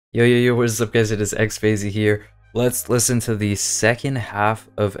Yo, what is up guys, it is xFayze here. Let's listen to the second half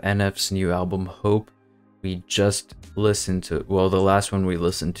of NF's new album, Hope. We just listened to, well, the last one we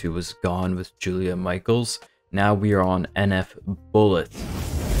listened to was Gone with Julia Michaels. Now we are on NF Bullet.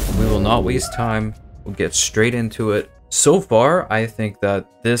 We will not waste time, we'll get straight into it. So far, I think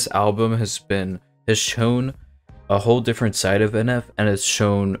that this album has shown a whole different side of NF, and it's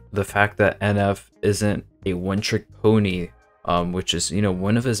shown the fact that NF isn't a one-trick pony, which is,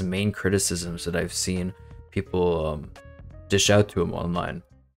 one of his main criticisms that I've seen people dish out to him online.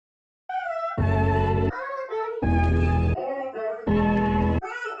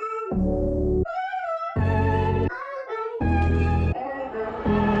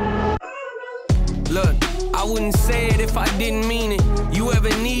 Look, I wouldn't say it if I didn't mean it. You ever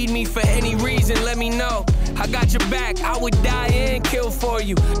need me for any reason, let me know. I got your back, I would die and kill for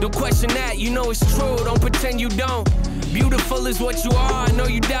you. Don't question that, you know it's true, don't pretend you don't. Beautiful is what you are, I know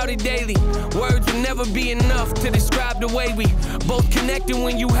you doubt it daily. Words will never be enough to describe the way we both connected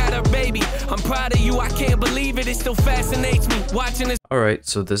when you had our baby. I'm proud of you, I can't believe it, it still fascinates me watching this. Alright,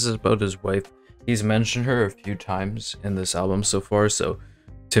 so this is about his wife. He's mentioned her a few times in this album so far, so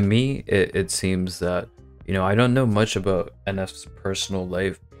to me, it seems that, I don't know much about NF's personal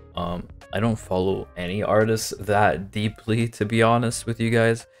life. I don't follow any artists that deeply, to be honest with you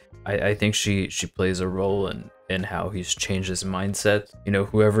guys. I think she plays a role in how he's changed his mindset.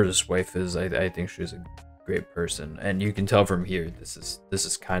 Whoever his wife is, I think she's a great person, and you can tell from here this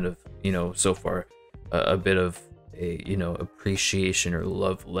is kind of, so far a bit of a appreciation or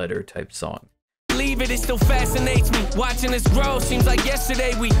love letter type song. Believe it still fascinates me watching this grow. Seems like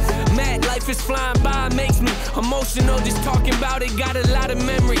yesterday we met. Life is flying by, makes me emotional just talking about it. Got a lot of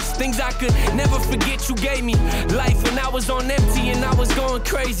memories, things I could never forget. You gave me life when I was on empty and I was going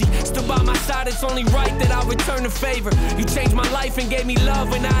crazy. Still by my side, it's only right that I return the favor. You changed my life and gave me love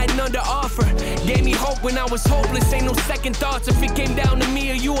when I had none to offer. Gave me hope when I was hopeless, ain't no second thoughts. If it came down to me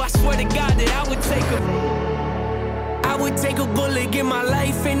or you, I swear to God that I would take a bullet, give my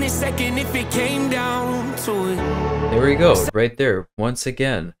life in a second if it came down to it. There we go, right there. Once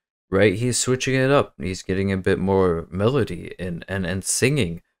again, right? He's switching it up. He's getting a bit more melody and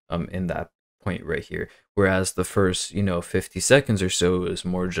singing in that point right here. Whereas the first, 50 seconds or so is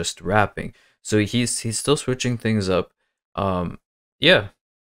more just rapping. So he's still switching things up. Yeah.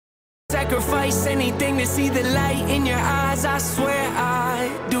 Sacrifice anything to see the light in your eyes. I swear I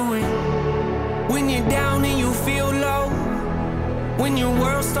do it. When you're down and you feel low, when your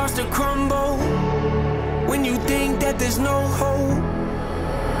world starts to crumble, when you think that there's no hope,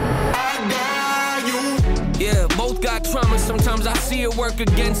 I got you. Yeah, both got trauma. Sometimes I see it work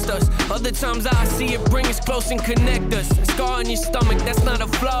against us. Other times I see it bring us close and connect us. A scar on your stomach, that's not a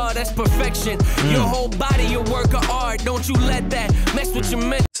flaw, that's perfection. Your whole body, your work of art. Don't you let that mess with your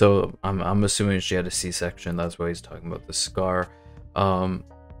mental. So I'm assuming she had a C-section. That's why he's talking about the scar.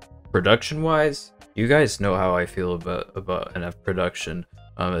 Production wise, you guys know how I feel about NF production.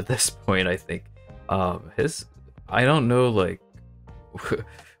 At this point, I think I don't know like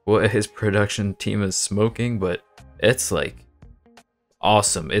what his production team is smoking, but it's like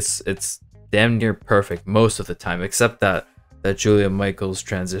awesome. It's damn near perfect most of the time, except that Julia Michaels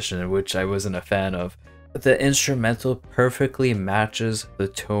transition, which I wasn't a fan of. But the instrumental perfectly matches the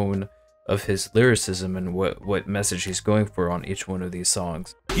tone of his lyricism and what message he's going for on each one of these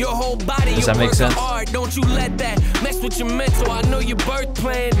songs. Your whole body, does that make sense? Art. Don't you let that mess with your mental. I know your birth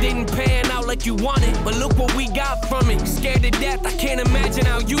plan didn't pan out like you wanted, but look what we got from it. Scared to death, I can't imagine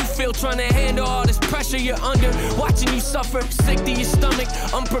how you feel trying to handle all this pressure you're under. Watching you suffer, sick to your stomach,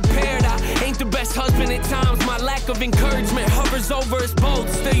 unprepared. I ain't the best husband at times. My lack of encouragement hovers over us both.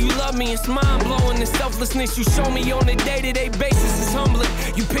 Still you love me, it's mind-blowing. The selflessness you show me on a day-to-day basis is humbling.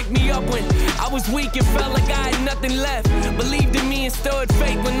 You picked me up when I was weak and felt like I had nothing left. Believed in me and stood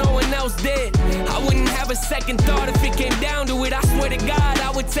faith when no one else did. I wouldn't have a second thought if it came down to it. I swear to God,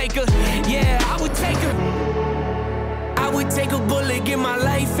 I would take her. Yeah, I would take her. I would take a bullet, give my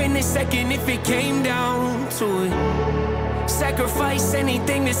life in a second if it came down to it. Sacrifice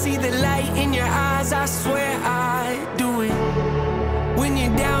anything to see the light in your eyes. I swear I do it. When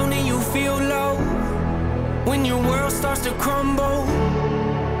you're down and you feel low, when your world starts to crumble,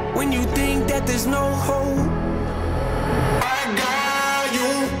 when you think that there's no hope, I got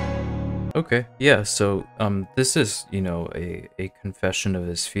you. Okay, yeah, so this is, a confession of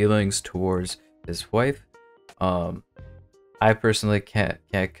his feelings towards his wife. I personally can't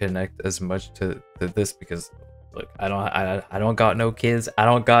connect as much to this because look, I don't got no kids, I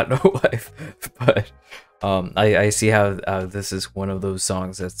don't got no wife, but I see how this is one of those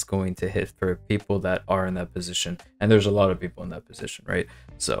songs that's going to hit for people that are in that position, and there's a lot of people in that position, right?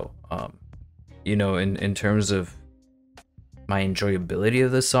 So, you know, in terms of my enjoyability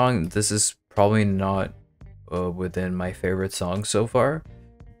of the song, this is probably not within my favorite songs so far,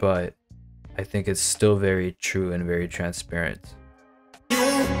 but I think it's still very true and very transparent.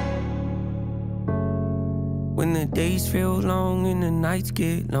 When the days feel long and the nights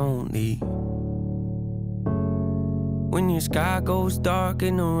get lonely, when your sky goes dark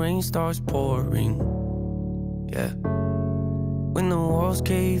and the rain starts pouring, yeah. When the walls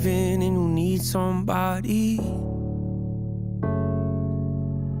cave in and you need somebody,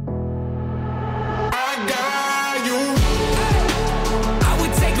 I got you. I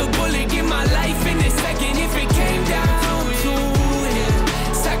would take a bullet, give my life in a second if it came down to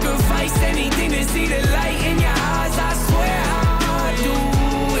it. Sacrifice anything to see the light in your eyes, I swear I'll do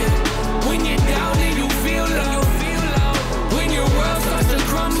it. When you're down and you feel low, when your world starts to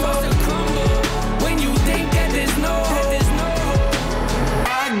crumble, when you think that there's no hope,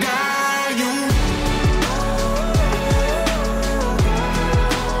 I got you.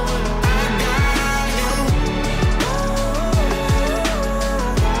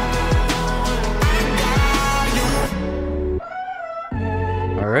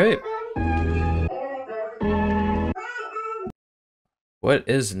 All right. What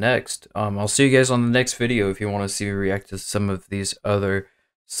is next? I'll see you guys on the next video if you want to see me react to some of these other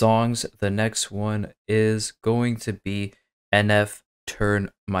songs. The next one is going to be NF Turn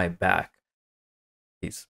My Back. Peace.